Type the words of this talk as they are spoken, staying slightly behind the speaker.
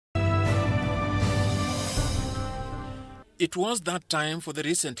It was that time for the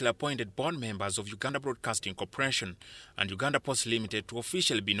recently appointed board members of Uganda Broadcasting Corporation and Uganda Post Limited to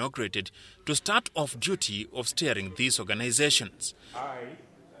officially be inaugurated to start off duty of steering these organizations. I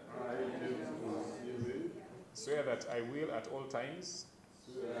swear that I will at all times.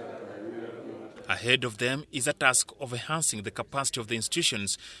 Ahead of them is a task of enhancing the capacity of the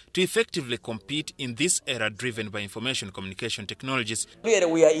institutions to effectively compete in this era driven by information communication technologies. Clearly,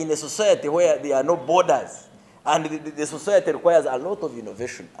 we are in a society where there are no borders, and the society requires a lot of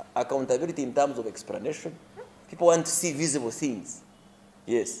innovation, accountability in terms of explanation. People want to see visible things.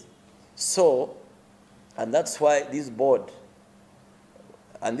 Yes. So, and that's why this board,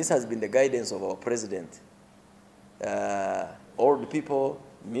 and this has been the guidance of our president, old people,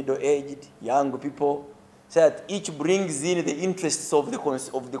 middle-aged, young people, so that each brings in the interests of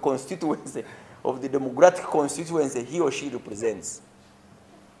the constituency, of the democratic constituency he or she represents.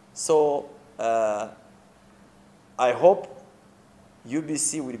 So I hope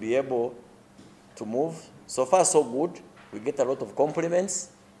UBC will be able to move. So far, so good. We get a lot of compliments,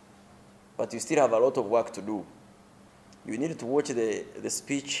 but you still have a lot of work to do. You need to watch the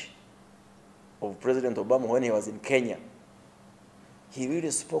speech of President Obama when he was in Kenya. He really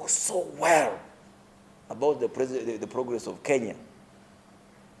spoke so well about the progress of Kenya.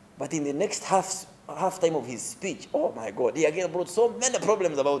 But in the next half time of his speech, oh my God, he again brought so many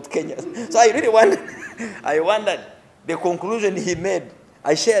problems about Kenya. So I really wondered the conclusion he made.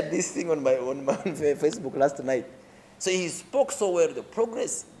 I shared this thing on my Facebook last night. So he spoke so well, the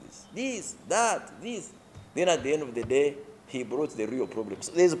progress, this, that, this. Then at the end of the day, he brought the real problems.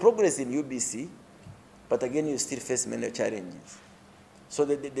 So there's progress in UBC, but again, you still face many challenges. So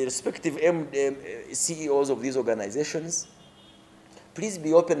the respective CEOs of these organizations, please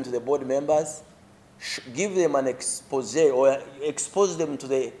be open to the board members, give them an expose or expose them to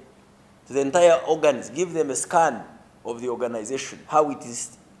the entire organs, give them a scan of the organization, how it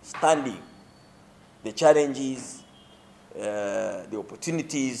is standing, the challenges, the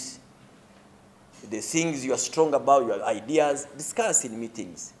opportunities, the things you are strong about, your ideas, discuss in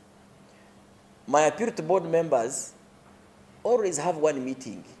meetings. My appeal to board members, always have one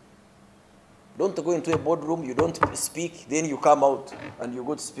meeting. Don't go into a boardroom, you don't speak, then you come out and you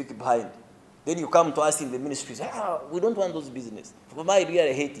go to speak behind. Then you come to us in the ministry, say, we don't want those business. For my really,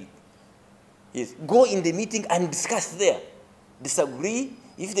 I hate it. Yes, go in the meeting and discuss there. Disagree.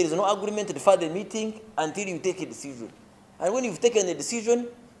 If there is no agreement, defer the meeting until you take a decision. And when you've taken a decision,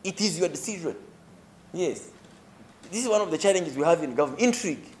 it is your decision. Yes. This is one of the challenges we have in government.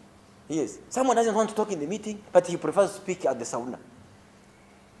 Intrigue. Yes. Someone doesn't want to talk in the meeting, but he prefers to speak at the sauna.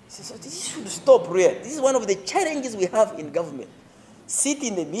 So this should stop really. This is one of the challenges we have in government. Sit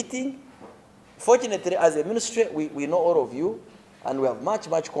in the meeting. Fortunately, as a ministry, we know all of you, and we have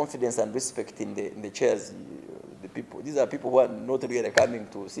much confidence and respect in the chairs, the people. These are people who are not really coming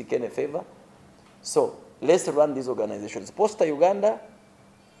to seek any favor. So let's run these organizations. Posta Uganda,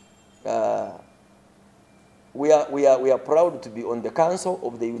 we are proud to be on the council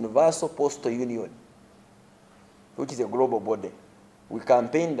of the Universal Postal Union, which is a global body. We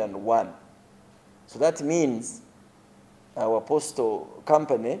campaigned and won. So that means our postal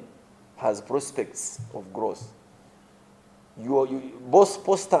company has prospects of growth. Both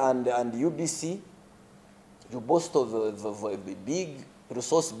Posta and UBC, you boast of big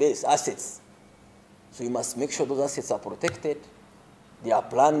resource-based assets. So you must make sure those assets are protected, they are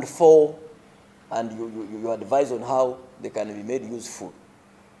planned for, and you advise on how they can be made useful,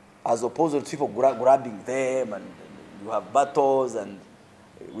 as opposed to people grabbing them, and you have battles, and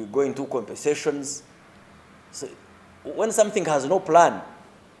we go into compensations. So when something has no plan,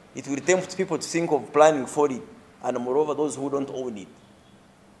 it will tempt people to think of planning for it, and moreover, those who don't own it.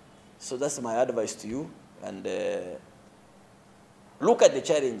 So that's my advice to you, and look at the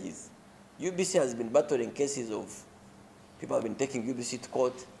challenges. UBC has been battling cases of people have been taking UBC to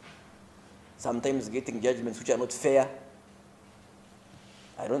court, sometimes getting judgments which are not fair.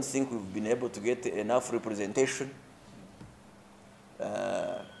 I don't think we've been able to get enough representation.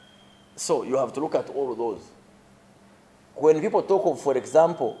 So you have to look at all of those. When people talk of, for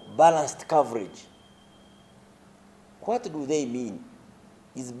example, balanced coverage, what do they mean?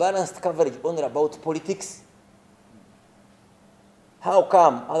 Is balanced coverage only about politics? How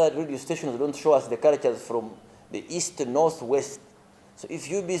come other radio stations don't show us the cultures from the east, north, west? So if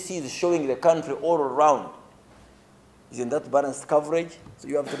UBC is showing the country all around, isn't that balanced coverage? So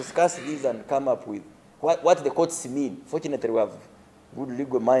you have to discuss these and come up with what the courts mean. Fortunately, we have good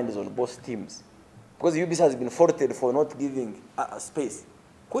legal minds on both teams. Because UBC has been faulted for not giving space.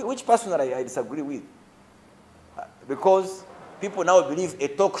 Which personally I disagree with. Because people now believe a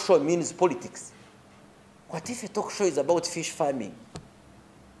talk show means politics. What if a talk show is about fish farming?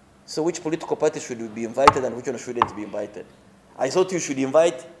 So which political party should be invited and which one shouldn't be invited? I thought you should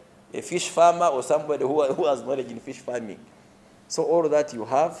invite a fish farmer or somebody who has knowledge in fish farming. So all that you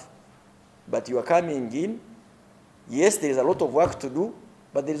have, but you are coming in. Yes, there is a lot of work to do,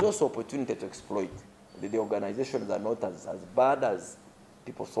 but there is also opportunity to exploit. The organizations are not as bad as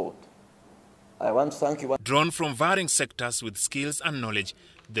people thought. I want to thank you. Drawn from varying sectors with skills and knowledge,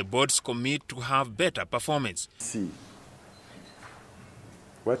 the boards commit to have better performance. See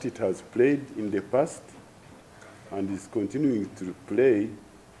what it has played in the past and is continuing to play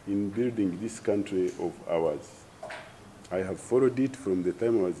in building this country of ours. I have followed it from the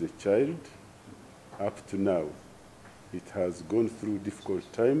time I was a child up to now. It has gone through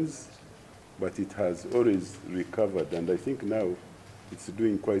difficult times, but it has always recovered, and I think now it's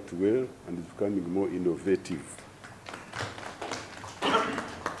doing quite well and it's becoming more innovative.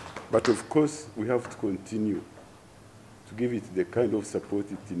 But of course, we have to continue to give it the kind of support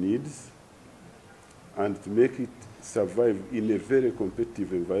it needs and to make it survive in a very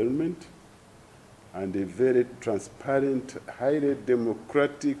competitive environment and a very transparent, highly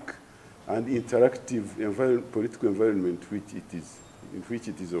democratic and interactive political environment in which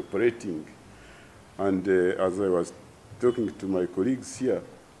it is operating. And as I was talking to my colleagues here,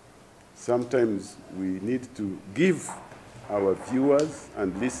 sometimes we need to give our viewers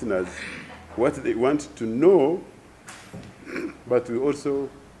and listeners what they want to know, but we also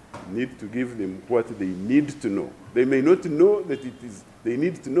need to give them what they need to know. They may not know that they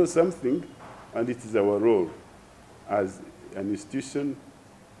need to know something, and it is our role as an institution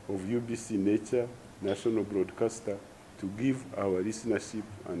of UBC nature, national broadcaster, to give our listenership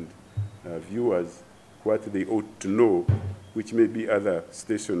and viewers what they ought to know, which maybe other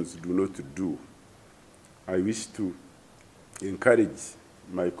stations do not do. I wish to encourage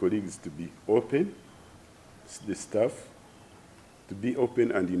my colleagues to be open, the staff, to be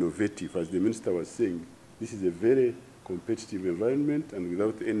open and innovative. As the minister was saying, this is a very competitive environment, and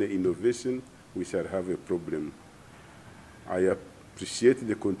without any innovation, we shall have a problem. I appreciate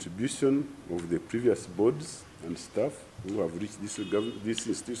the contribution of the previous boards and staff who have reached this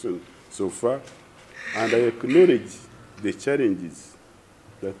institution so far, and I acknowledge the challenges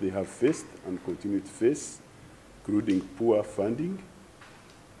that they have faced and continue to face, including poor funding,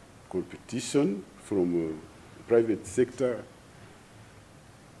 competition from private sector,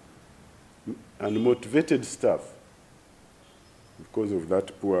 and motivated staff because of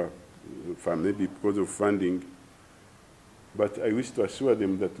that poor, maybe because of funding. But I wish to assure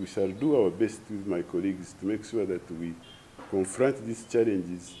them that we shall do our best with my colleagues to make sure that we confront these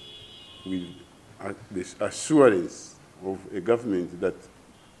challenges with the assurance of a government that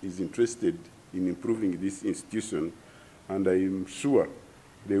is interested in improving this institution, and I am sure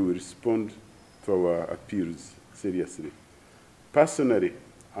they will respond to our appeals seriously. Personally,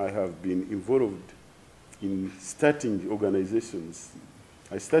 I have been involved in starting organizations.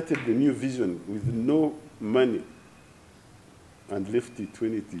 I started the New Vision with no money and left it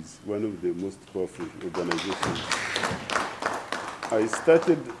when it is one of the most powerful organizations. I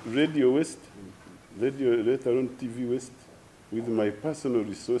started Radio West, later on TV West, with my personal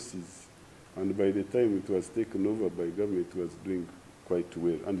resources, and by the time it was taken over by government, it was doing quite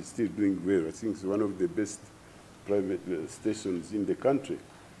well, and it's still doing well. I think it's one of the best private stations in the country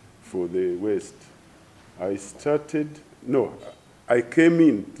for the West. I came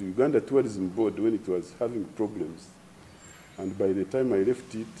in to Uganda Tourism Board when it was having problems, and by the time I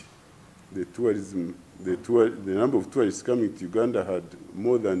left it, the number of tourists coming to Uganda had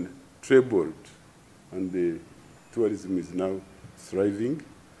more than trebled, and the tourism is now thriving.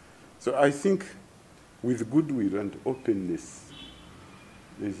 So I think with goodwill and openness,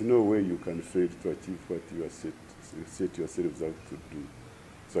 there's no way you can fail to achieve what you have set yourselves out to do.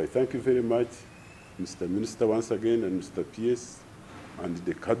 So I thank you very much, Mr. Minister, once again, and Mr. PS, and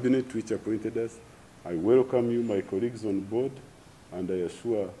the cabinet which appointed us. I welcome you, my colleagues on board, and I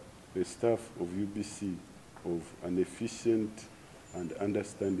assure the staff of UBC of an efficient and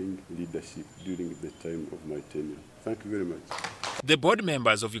understanding leadership during the time of my tenure. Thank you very much. The board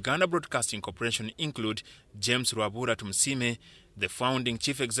members of Uganda Broadcasting Corporation include James Rwabura Tumsime, the founding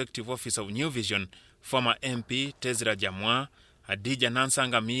Chief Executive Officer of New Vision, former MP Tezra Jamwa, Adija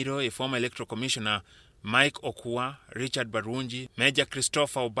Nansanga Miro, a former electoral commissioner, Mike Okua, Richard Barunji, Major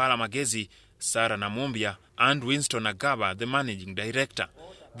Christopher Obala Magezi, Sarah Namumbia, and Winston Agaba, the managing director.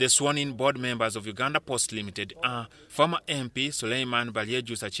 The sworn-in board members of Uganda Post Limited are former MP Suleiman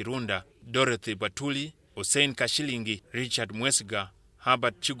Balyejusa Chirunda, Dorothy Batuli, Hussein Kashilingi, Richard Mwesiga,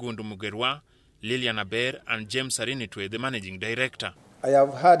 Herbert Chigundu Mugerwa, Lilian Aber, and James Sarinitwe, the managing director. I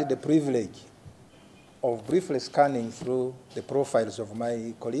have had the privilege of briefly scanning through the profiles of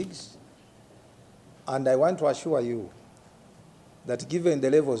my colleagues, and I want to assure you that given the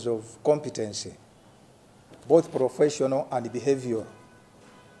levels of competency, both professional and behavioral,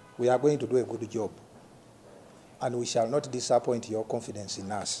 we are going to do a good job, and we shall not disappoint your confidence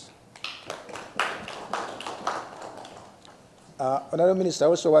in us. Honourable Minister, I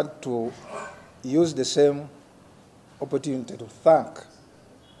also want to use the same opportunity to thank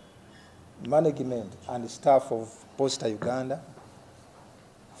management and staff of Posta Uganda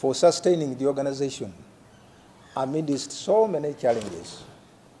for sustaining the organization amidst so many challenges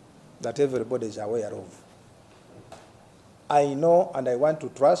that everybody is aware of. I know and I want to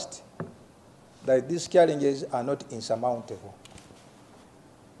trust that these challenges are not insurmountable.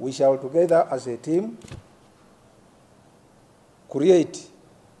 We shall together as a team create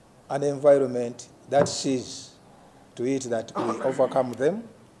an environment that sees to it that we overcome them,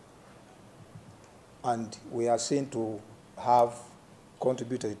 and we are seen to have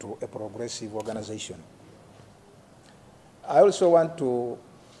contributed to a progressive organization. I also want to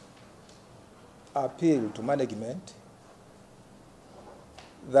appeal to management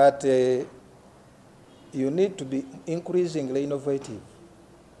that you need to be increasingly innovative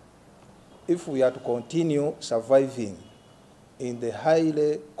if we are to continue surviving in the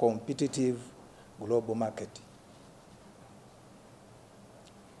highly competitive global market.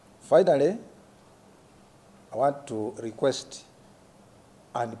 Finally, I want to request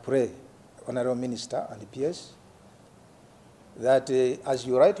and pray, Honourable Minister and PS, that as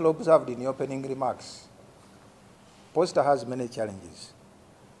you rightly observed in your opening remarks, Posta has many challenges,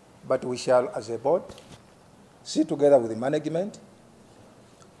 but we shall, as a board, sit together with the management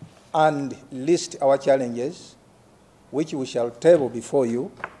and list our challenges, which we shall table before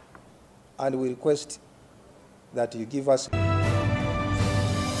you, and we request that you give us